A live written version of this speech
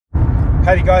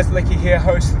Howdy guys, Lecky here,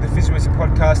 host of the Physiwism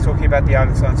podcast, talking about the art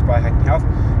and science of biohacking health.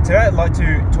 Today I'd like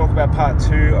to talk about part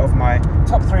 2 of my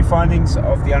top 3 findings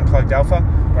of the Unplugged Alpha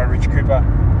by Rich Cooper.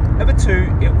 Number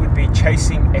 2, it would be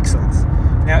chasing excellence.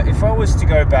 Now, if I was to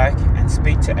go back and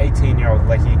speak to 18-year-old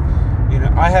Lecky,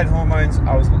 I had hormones,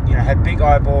 I was, had big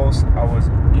eyeballs, I was,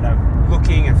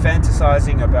 looking and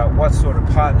fantasizing about what sort of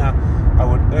partner I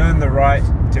would earn the right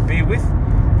to be with.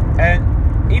 And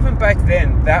even back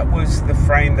then, that was the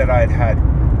frame that I had.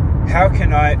 How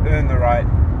can I earn the right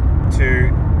to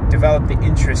develop the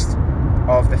interest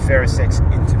of the fairer sex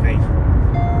into me?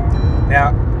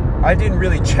 Now, I didn't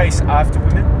really chase after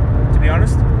women, to be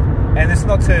honest. And it's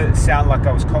not to sound like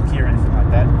I was cocky or anything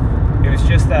like that. It was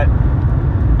just that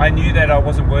I knew that I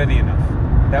wasn't worthy enough.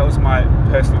 That was my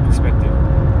personal perspective.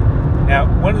 Now,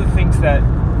 one of the things that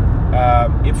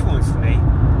influenced me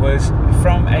was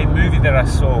from a movie that I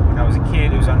saw when I was a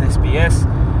kid. It was on SBS,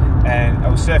 and I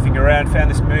was surfing around, found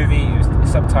this movie. It was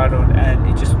subtitled, and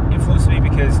it just influenced me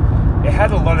because it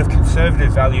had a lot of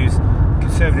conservative values,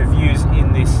 conservative views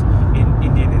in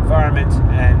Indian environment,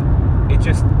 and it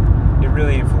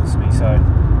really influenced me. So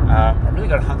I really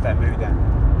got to hunt that movie down.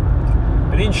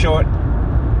 But in short,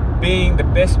 being the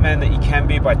best man that you can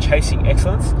be by chasing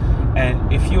excellence,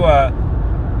 and if you are,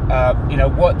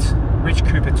 what Rich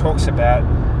Cooper talks about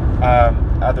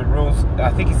are the rules.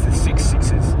 I think it's the 6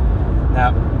 sixes.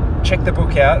 Now, check the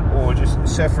book out or just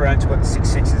surf around to what the 6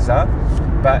 sixes are.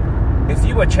 But if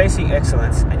you are chasing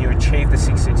excellence and you achieve the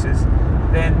 6 sixes,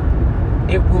 then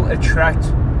it will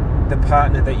attract the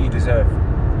partner that you deserve.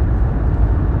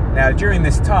 Now, during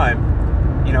this time,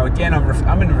 again,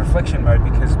 I'm in reflection mode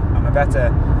because I'm about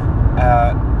to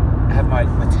have my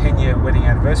 10-year wedding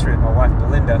anniversary with my wife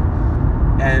Belinda,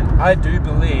 and I do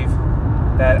believe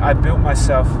that I built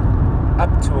myself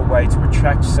up to a way to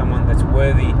attract someone that's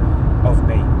worthy of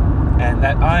me, and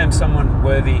that I am someone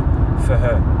worthy for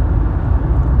her.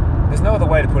 There's no other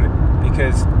way to put it,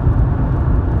 because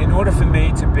in order for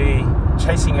me to be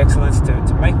chasing excellence,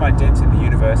 to make my dent in the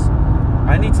universe,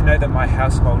 I need to know that my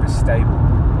household is stable,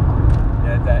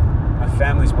 that my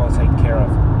family's well taken care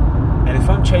of. And if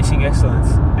I'm chasing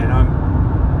excellence and I'm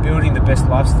building the best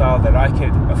lifestyle that I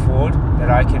could afford, that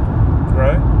I could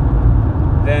grow,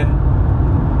 then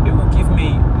it will give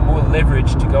me more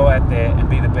leverage to go out there and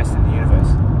be the best in the universe.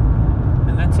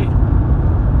 And that's it.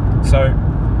 So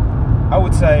I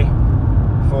would say,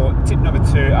 for tip number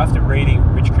 2, after reading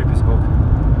Rich Cooper's book,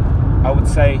 I would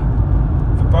say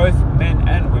for both men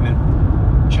and women,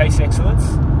 chase excellence,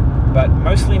 but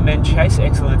mostly men chase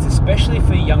excellence, especially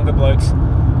for younger blokes.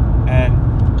 And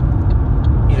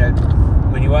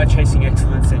when you are chasing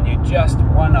excellence and you're just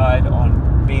one-eyed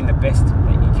on being the best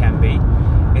that you can be,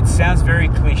 it sounds very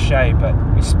cliche, but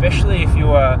especially if you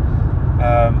are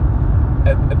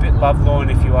a bit lovelorn,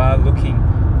 if you are looking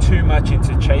too much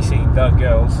into chasing the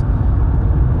girls,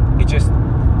 it just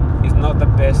is not the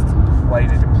best way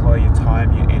to deploy your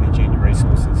time, your energy, and your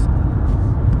resources.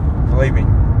 Believe me,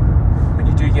 when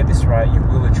you do get this right, you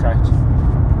will attract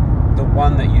the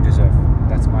one that you deserve.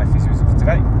 That's my Physiwism for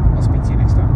today. I'll speak to you next time.